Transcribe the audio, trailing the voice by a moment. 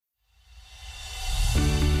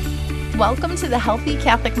welcome to the Healthy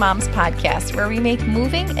Catholic Moms podcast, where we make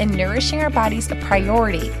moving and nourishing our bodies a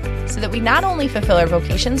priority so that we not only fulfill our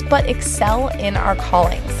vocations, but excel in our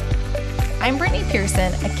callings. I'm Brittany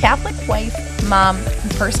Pearson, a Catholic wife, mom,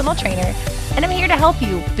 and personal trainer, and I'm here to help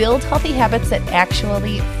you build healthy habits that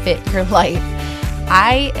actually fit your life.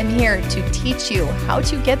 I am here to teach you how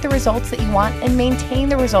to get the results that you want and maintain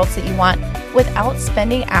the results that you want without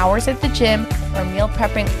spending hours at the gym or meal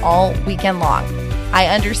prepping all weekend long. I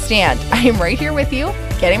understand. I am right here with you,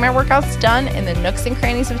 getting my workouts done in the nooks and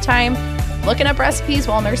crannies of time, looking up recipes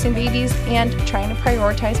while nursing babies, and trying to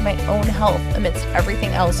prioritize my own health amidst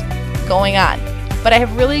everything else going on. But I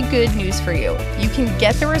have really good news for you. You can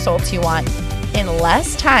get the results you want in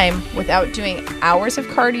less time without doing hours of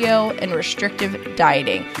cardio and restrictive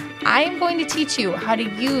dieting. I am going to teach you how to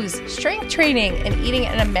use strength training and eating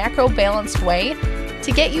in a macro balanced way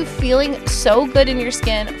to get you feeling so good in your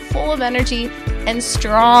skin, full of energy, and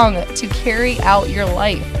strong to carry out your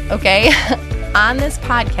life, okay? On this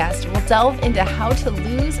podcast, we'll delve into how to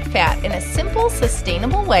lose fat in a simple,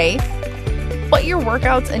 sustainable way, what your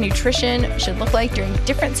workouts and nutrition should look like during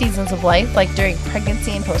different seasons of life, like during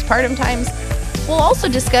pregnancy and postpartum times. We'll also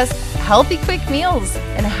discuss healthy, quick meals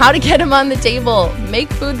and how to get them on the table, make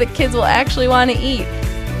food that kids will actually want to eat,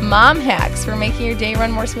 mom hacks for making your day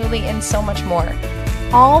run more smoothly, and so much more.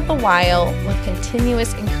 All the while with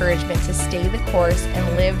continuous encouragement to stay the course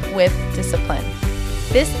and live with discipline.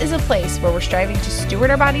 This is a place where we're striving to steward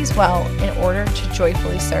our bodies well in order to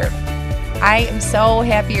joyfully serve. I am so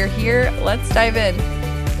happy you're here. Let's dive in.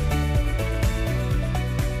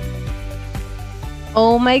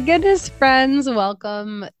 Oh my goodness, friends.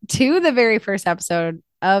 Welcome to the very first episode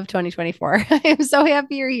of 2024. I am so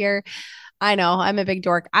happy you're here. I know I'm a big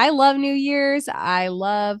dork. I love New Year's. I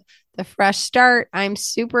love the fresh start. I'm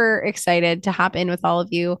super excited to hop in with all of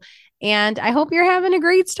you. And I hope you're having a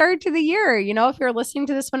great start to the year. You know, if you're listening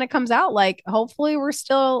to this when it comes out, like hopefully we're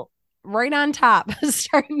still right on top,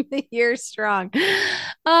 starting the year strong.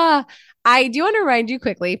 I do want to remind you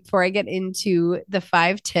quickly before I get into the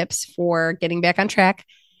 5 tips for getting back on track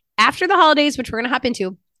after the holidays, which we're going to hop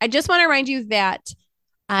into. I just want to remind you that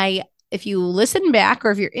if you listen back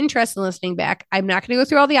or if you're interested in listening back, I'm not going to go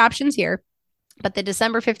through all the options here. But the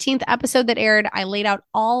December 15th episode that aired, I laid out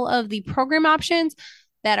all of the program options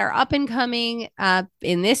that are up and coming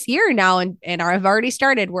in this year now and have already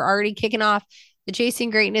started. We're already kicking off the Chasing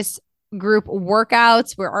Greatness group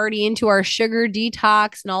workouts. We're already into our sugar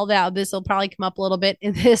detox and all that. This will probably come up a little bit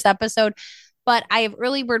in this episode, but I have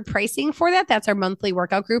early bird pricing for that. That's our monthly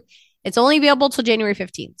workout group. It's only available till January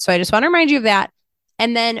 15th. So I just want to remind you of that.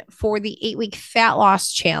 And then for the 8-week fat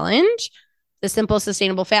loss challenge, the Simple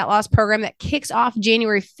Sustainable Fat Loss program that kicks off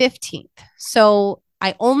January 15th. So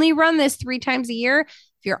I only run this 3 times a year.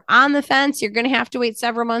 If you're on the fence, you're going to have to wait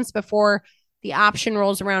several months before the option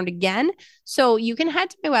rolls around again. So you can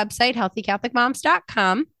head to my website,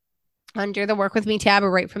 healthycatholicmoms.com, under the Work With Me tab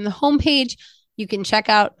or right from the homepage. You can check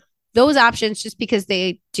out those options just because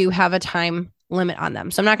they do have a time limit on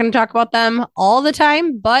them. So I'm not going to talk about them all the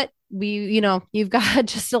time, but you've got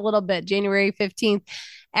just a little bit. January 15th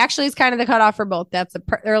actually is kind of the cutoff for both. That's the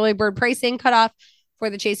early bird pricing cutoff for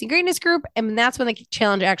the Chasing Greatness group. And that's when the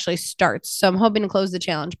challenge actually starts. So I'm hoping to close the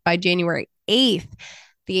challenge by January 8th,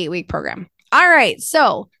 the 8-week program. All right.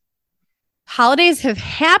 So holidays have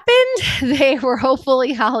happened. They were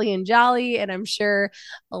hopefully holly and jolly, and I'm sure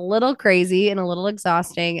a little crazy and a little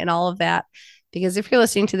exhausting and all of that. Because if you're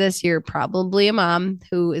listening to this, you're probably a mom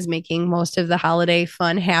who is making most of the holiday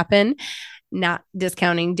fun happen, not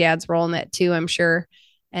discounting dad's role in that too, I'm sure,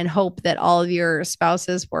 and hope that all of your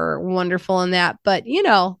spouses were wonderful in that. But,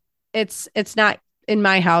 it's not in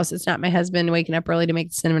my house. It's not my husband waking up early to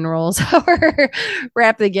make cinnamon rolls or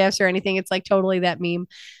wrap the gifts or anything. It's like totally that meme.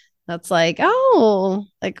 That's like, oh,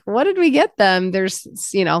 like, what did we get them? There's,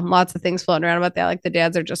 lots of things floating around about that. Like the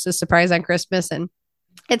dads are just a surprise on Christmas and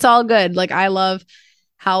it's all good. Like I love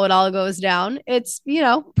how it all goes down. It's,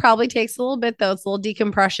 probably takes a little bit though. It's a little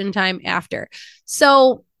decompression time after.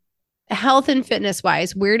 So health and fitness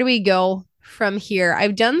wise, where do we go from here?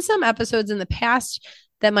 I've done some episodes in the past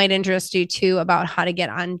that might interest you too about how to get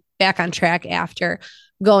back on track after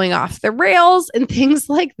going off the rails and things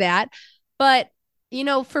like that. But,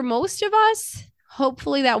 for most of us,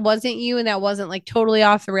 hopefully that wasn't you and that wasn't like totally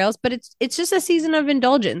off the rails, but it's just a season of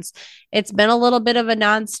indulgence. It's been a little bit of a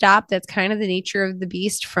nonstop. That's kind of the nature of the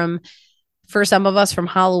beast for some of us from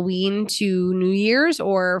Halloween to New Year's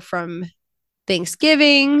or from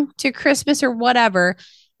Thanksgiving to Christmas or whatever.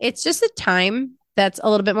 It's just a time that's a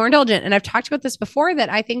little bit more indulgent. And I've talked about this before that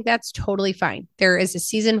I think that's totally fine. There is a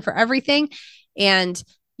season for everything. And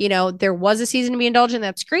there was a season to be indulgent.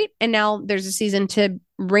 That's great. And now there's a season to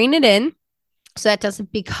rein it in so that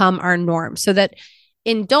doesn't become our norm, so that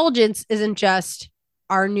indulgence isn't just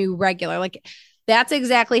our new regular. Like that's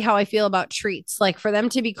exactly how I feel about treats. Like for them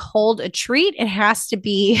to be called a treat, it has to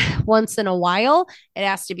be once in a while. It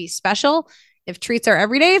has to be special. If treats are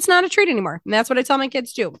every day, it's not a treat anymore. And that's what I tell my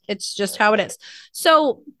kids too. It's just how it is.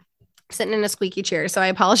 So sitting in a squeaky chair. So I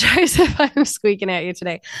apologize if I'm squeaking at you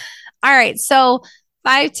today. All right. So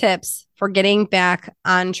 5 tips for getting back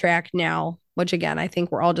on track now, which again, I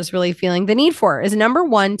think we're all just really feeling the need for, is number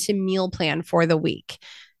 1, to meal plan for the week.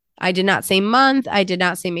 I did not say month. I did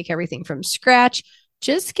not say make everything from scratch.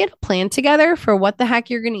 Just get a plan together for what the heck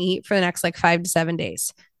you're going to eat for the next like 5 to 7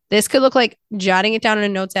 days. This could look like jotting it down in a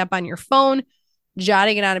notes app on your phone,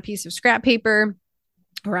 jotting it on a piece of scrap paper,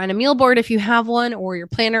 or on a meal board if you have one, or your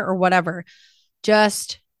planner or whatever.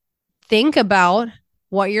 Just think about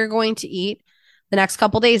what you're going to eat the next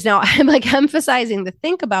couple days. Now, I'm like emphasizing the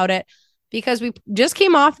think about it because we just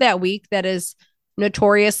came off that week that is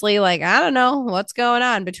notoriously like, I don't know what's going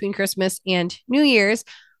on between Christmas and New Year's,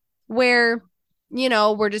 where,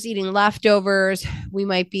 we're just eating leftovers. We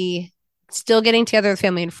might be still getting together with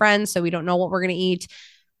family and friends, so we don't know what we're going to eat.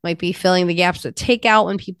 Might be filling the gaps with takeout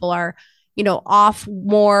when people are, off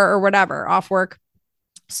more or whatever, off work.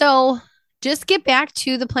 So just get back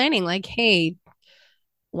to the planning. Like, hey,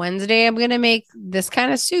 Wednesday, I'm going to make this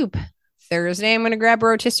kind of soup. Thursday, I'm going to grab a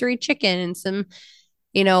rotisserie chicken and some,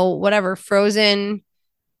 whatever, frozen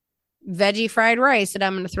veggie fried rice, and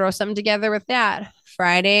I'm going to throw something together with that.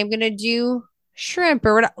 Friday, I'm going to do shrimp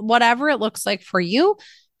or whatever it looks like for you.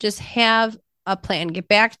 Just have a plan. Get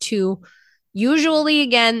back to, usually,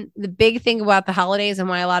 again, the big thing about the holidays and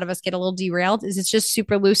why a lot of us get a little derailed is it's just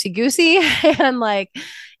super loosey goosey and like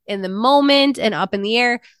in the moment and up in the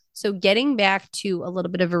air. So getting back to a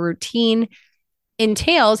little bit of a routine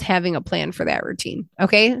entails having a plan for that routine.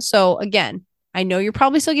 Okay. So again, I know you're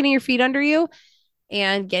probably still getting your feet under you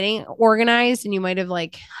and getting organized, and you might have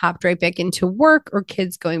like hopped right back into work or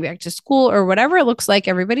kids going back to school or whatever it looks like.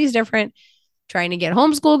 Everybody's different. Trying to get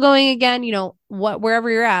homeschool going again, wherever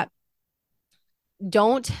you're at.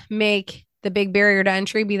 Don't make the big barrier to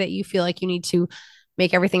entry be that you feel like you need to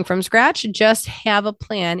make everything from scratch. Just have a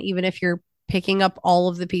plan, even if you're picking up all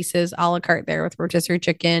of the pieces a la carte there with rotisserie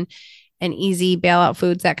chicken and easy bailout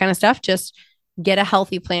foods, that kind of stuff. Just get a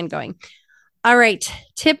healthy plan going. All right.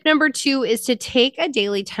 Tip number 2 is to take a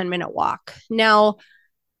daily 10-minute walk. Now,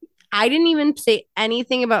 I didn't even say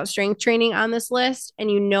anything about strength training on this list.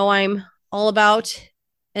 And I'm all about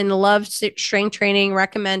and love strength training,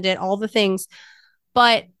 recommend it, all the things.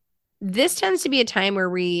 But this tends to be a time where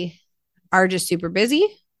we are just super busy.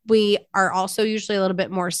 We are also usually a little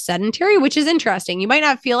bit more sedentary, which is interesting. You might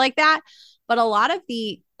not feel like that, but a lot of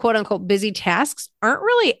the quote unquote busy tasks aren't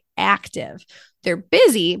really active. They're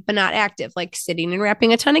busy, but not active, like sitting and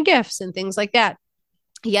wrapping a ton of gifts and things like that.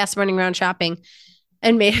 Yes, running around shopping.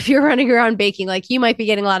 And maybe if you're running around baking, like you might be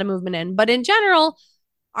getting a lot of movement in. But in general,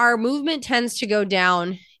 our movement tends to go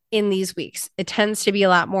down in these weeks. It tends to be a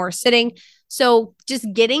lot more sitting. So just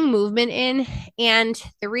getting movement in. And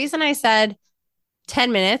the reason I said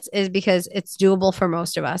 10 minutes is because it's doable for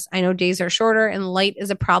most of us. I know days are shorter and light is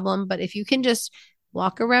a problem, but if you can just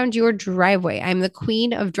walk around your driveway. I'm the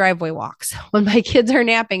queen of driveway walks. When my kids are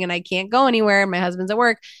napping and I can't go anywhere and my husband's at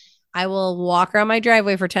work, I will walk around my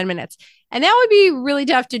driveway for 10 minutes. And that would be really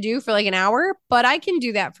tough to do for like an hour, but I can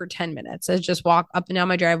do that for 10 minutes. I just walk up and down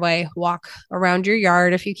my driveway, walk around your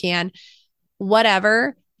yard if you can,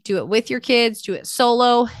 whatever. Do it with your kids, do it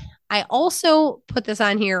solo. I also put this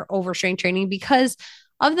on here over strength training because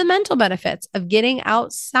of the mental benefits of getting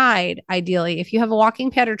outside. Ideally, if you have a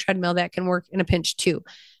walking pad or treadmill, that can work in a pinch too.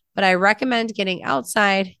 But I recommend getting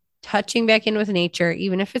outside, touching back in with nature,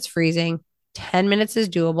 even if it's freezing. 10 minutes is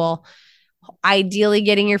doable. Ideally,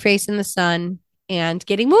 getting your face in the sun and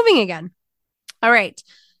getting moving again. All right.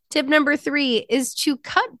 Tip number 3 is to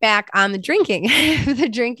cut back on the drinking. The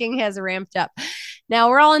drinking has ramped up. Now,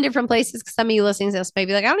 we're all in different places. Some of you listening to this may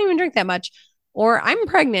be like, I don't even drink that much, or I'm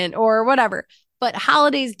pregnant, or whatever. But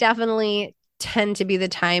holidays definitely tend to be the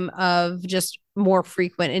time of just more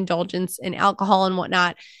frequent indulgence in alcohol and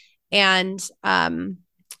whatnot. And,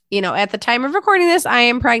 at the time of recording this, I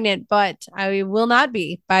am pregnant, but I will not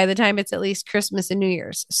be by the time it's at least Christmas and New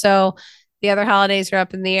Year's. So the other holidays are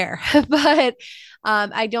up in the air. But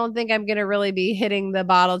I don't think I'm going to really be hitting the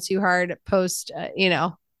bottle too hard post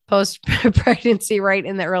pregnancy, right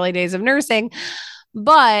in the early days of nursing.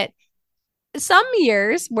 But some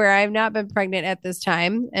years where I've not been pregnant at this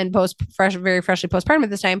time and very freshly postpartum at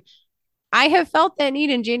this time, I have felt that need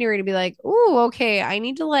in January to be like, ooh, okay, I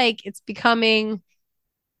need to it's becoming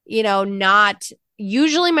not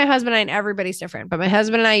usually my husband and I, and everybody's different, but my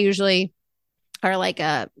husband and I usually are like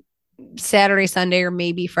a Saturday, Sunday, or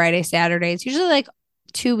maybe Friday, Saturday. It's usually like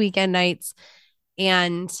 2 weekend nights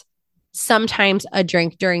and sometimes a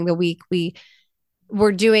drink during the week.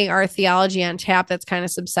 We're doing our theology on tap. That's kind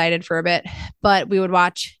of subsided for a bit, but we would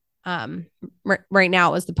watch. Right now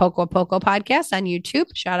it was the Poco a Poco podcast on YouTube.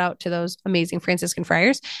 Shout out to those amazing Franciscan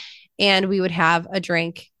friars. And we would have a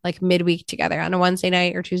drink like midweek together on a Wednesday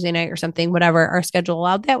night or Tuesday night or something, whatever our schedule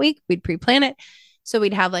allowed that week. We'd pre-plan it. So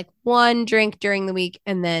we'd have like one drink during the week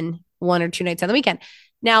and then 1 or 2 nights on the weekend.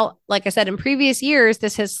 Now, like I said, in previous years,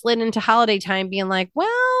 this has slid into holiday time being like, well,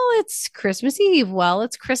 it's Christmas Eve. Well,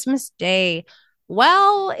 it's Christmas Day.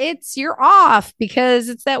 Well, it's you're off because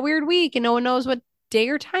it's that weird week and no one knows what day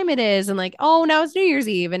or time it is. And like, oh, now it's New Year's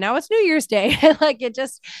Eve and now it's New Year's Day. Like it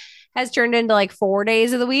just has turned into like 4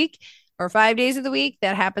 days of the week or 5 days of the week.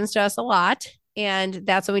 That happens to us a lot. And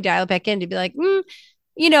that's when we dial it back in to be like,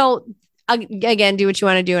 you know, again, do what you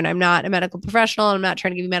want to do. And I'm not a medical professional. I'm not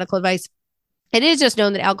trying to give you medical advice. It is just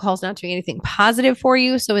known that alcohol is not doing anything positive for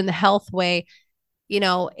you. So in the health way,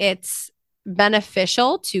 it's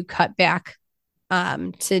beneficial to cut back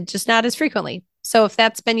to just not as frequently. So if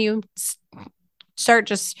that's been you, start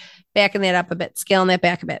just backing that up a bit, scaling that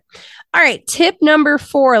back a bit. All right. Tip number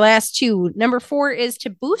 4, last two. Number 4 is to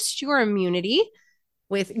boost your immunity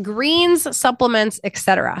with greens, supplements,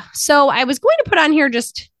 etc. So I was going to put on here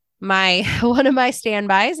just one of my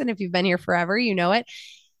standbys. And if you've been here forever, you know it.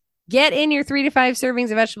 Get in your 3 to 5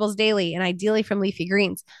 servings of vegetables daily and ideally from leafy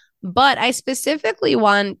greens. But I specifically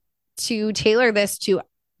want to tailor this to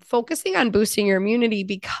focusing on boosting your immunity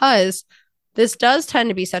because this does tend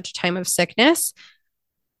to be such a time of sickness.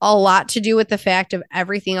 A lot to do with the fact of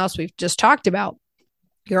everything else we've just talked about.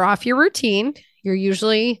 You're off your routine. You're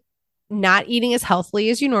usually not eating as healthily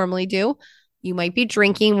as you normally do. You might be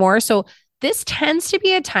drinking more. So this tends to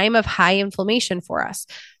be a time of high inflammation for us.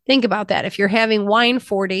 Think about that. If you're having wine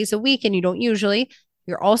 4 days a week and you don't usually,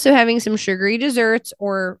 you're also having some sugary desserts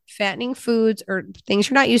or fattening foods or things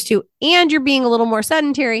you're not used to, and you're being a little more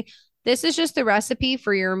sedentary. This is just the recipe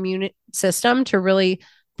for your immune system to really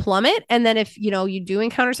plummet. And then if, you do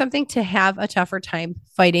encounter something, to have a tougher time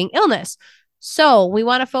fighting illness. So we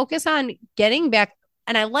want to focus on getting back.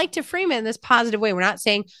 And I like to frame it in this positive way. We're not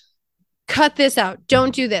saying, cut this out.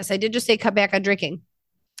 Don't do this. I did just say cut back on drinking.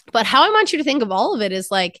 But how I want you to think of all of it is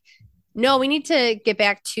like, no, we need to get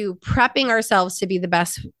back to prepping ourselves to be the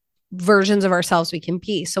best versions of ourselves we can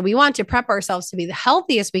be. So we want to prep ourselves to be the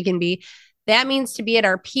healthiest we can be. That means to be at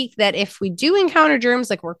our peak, that if we do encounter germs,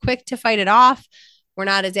 like we're quick to fight it off. We're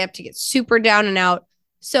not as apt to get super down and out.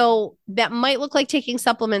 So that might look like taking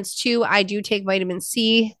supplements too. I do take vitamin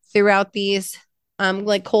C throughout these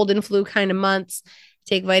like cold and flu kind of months.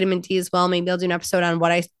 Take vitamin D as well. Maybe I'll do an episode on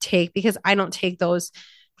what I take because I don't take those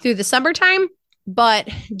through the summertime, but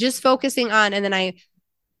just focusing on, and then I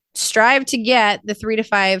strive to get the 3 to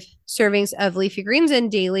 5 servings of leafy greens in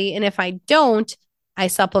daily. And if I don't, I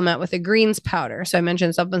supplement with a greens powder. So I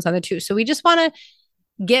mentioned supplements on the 2. So we just want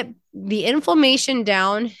to get the inflammation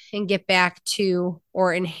down and get back to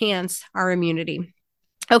or enhance our immunity.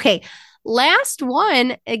 Okay. Last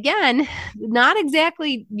one, again, not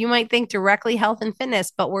exactly, you might think directly health and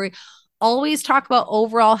fitness, but we always talk about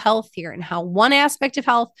overall health here and how one aspect of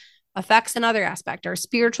health affects another aspect. Our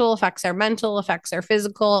spiritual affects our mental, affects our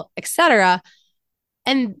physical, etc.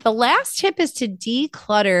 And the last tip is to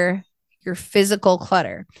declutter your physical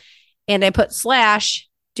clutter. And I put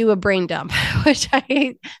 / do a brain dump, which I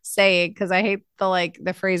hate saying because I hate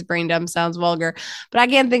the phrase brain dump sounds vulgar, but I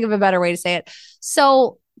can't think of a better way to say it.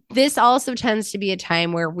 So this also tends to be a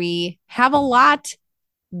time where we have a lot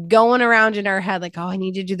going around in our head, like, oh, I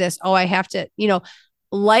need to do this. Oh, I have to,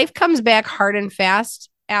 life comes back hard and fast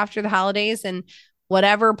after the holidays, and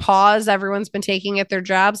whatever pause everyone's been taking at their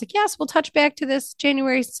jobs, like, yes, we'll touch back to this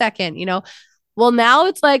January 2nd, well, now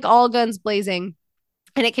it's like all guns blazing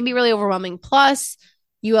and it can be really overwhelming. Plus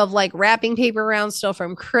you have like wrapping paper around still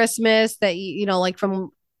from Christmas that, like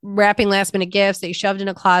from wrapping last minute gifts that you shoved in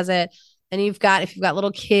a closet. And if you've got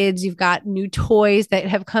little kids, you've got new toys that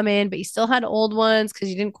have come in, but you still had old ones because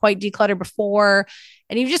you didn't quite declutter before.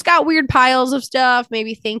 And you've just got weird piles of stuff,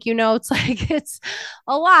 maybe thank you notes, like it's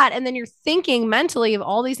a lot. And then you're thinking mentally of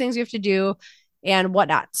all these things you have to do and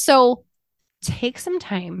whatnot. So take some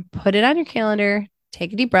time, put it on your calendar,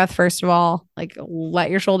 take a deep breath, first of all, like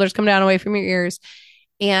let your shoulders come down away from your ears.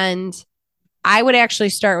 And I would actually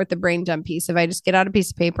start with the brain dump piece. If I just get out a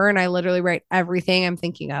piece of paper and I literally write everything I'm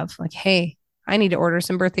thinking of, like, hey, I need to order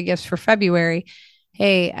some birthday gifts for February.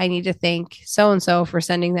 Hey, I need to thank so-and-so for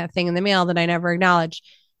sending that thing in the mail that I never acknowledged.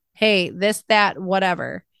 Hey, this, that,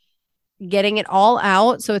 whatever. getting it all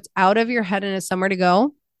out so it's out of your head and it's somewhere to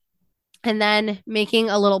go. And then making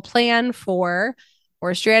a little plan for,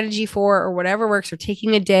 or a strategy for, or whatever works, or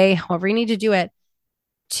taking a day, however you need to do it,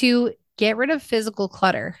 to get rid of physical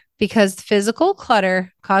clutter, because physical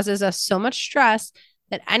clutter causes us so much stress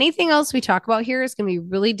that anything else we talk about here is going to be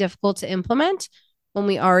really difficult to implement when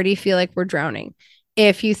we already feel like we're drowning.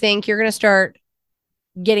 If you think you're going to start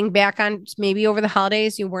getting back on, maybe over the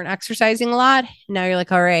holidays, you weren't exercising a lot. Now you're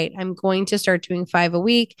like, all right, I'm going to start doing 5 a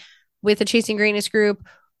week with the Chasing Greatness group,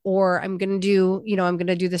 or I'm going to do, I'm going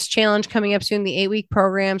to do this challenge coming up soon, the 8-week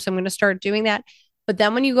program. So I'm going to start doing that. But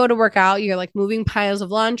then when you go to work out, you're like moving piles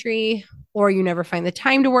of laundry, or you never find the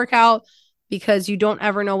time to work out because you don't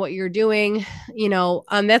ever know what you're doing. That's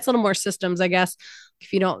a little more systems, I guess.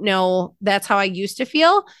 If you don't know, that's how I used to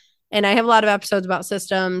feel. And I have a lot of episodes about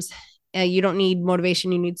systems. You don't need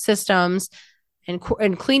motivation, you need systems and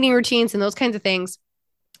cleaning routines and those kinds of things.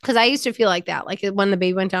 Because I used to feel like that. Like when the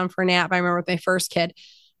baby went down for a nap, I remember with my first kid,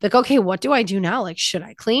 like, okay, what do I do now? Like, should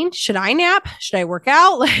I clean? Should I nap? Should I work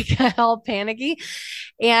out? Like, all panicky.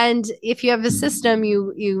 And if you have a system,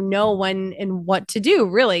 you know when and what to do,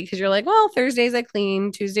 really, because you're like, well, Thursdays I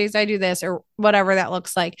clean, Tuesdays I do this, or whatever that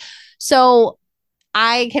looks like. So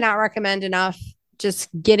I cannot recommend enough just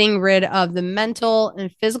getting rid of the mental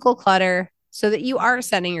and physical clutter so that you are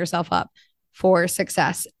setting yourself up for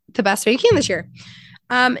success the best way you can this year.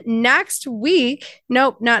 Next week,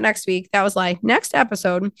 nope, not next week. That was lie. Next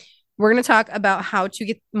episode, we're going to talk about how to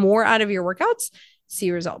get more out of your workouts,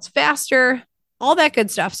 see results faster, all that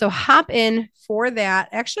good stuff. So hop in for that.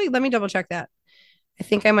 Actually, let me double check that. I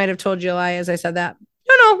think I might have told you a lie as I said that.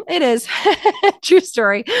 No, it is. True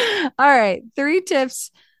story. All right. 3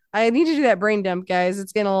 tips. I need to do that brain dump, guys.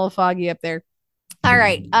 It's getting a little foggy up there. All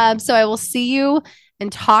right. So I will see you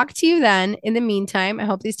and talk to you then. In the meantime, I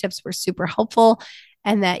hope these tips were super helpful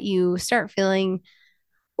and that you start feeling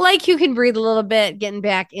like you can breathe a little bit, getting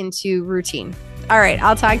back into routine. All right.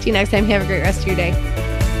 I'll talk to you next time. Have a great rest of your day.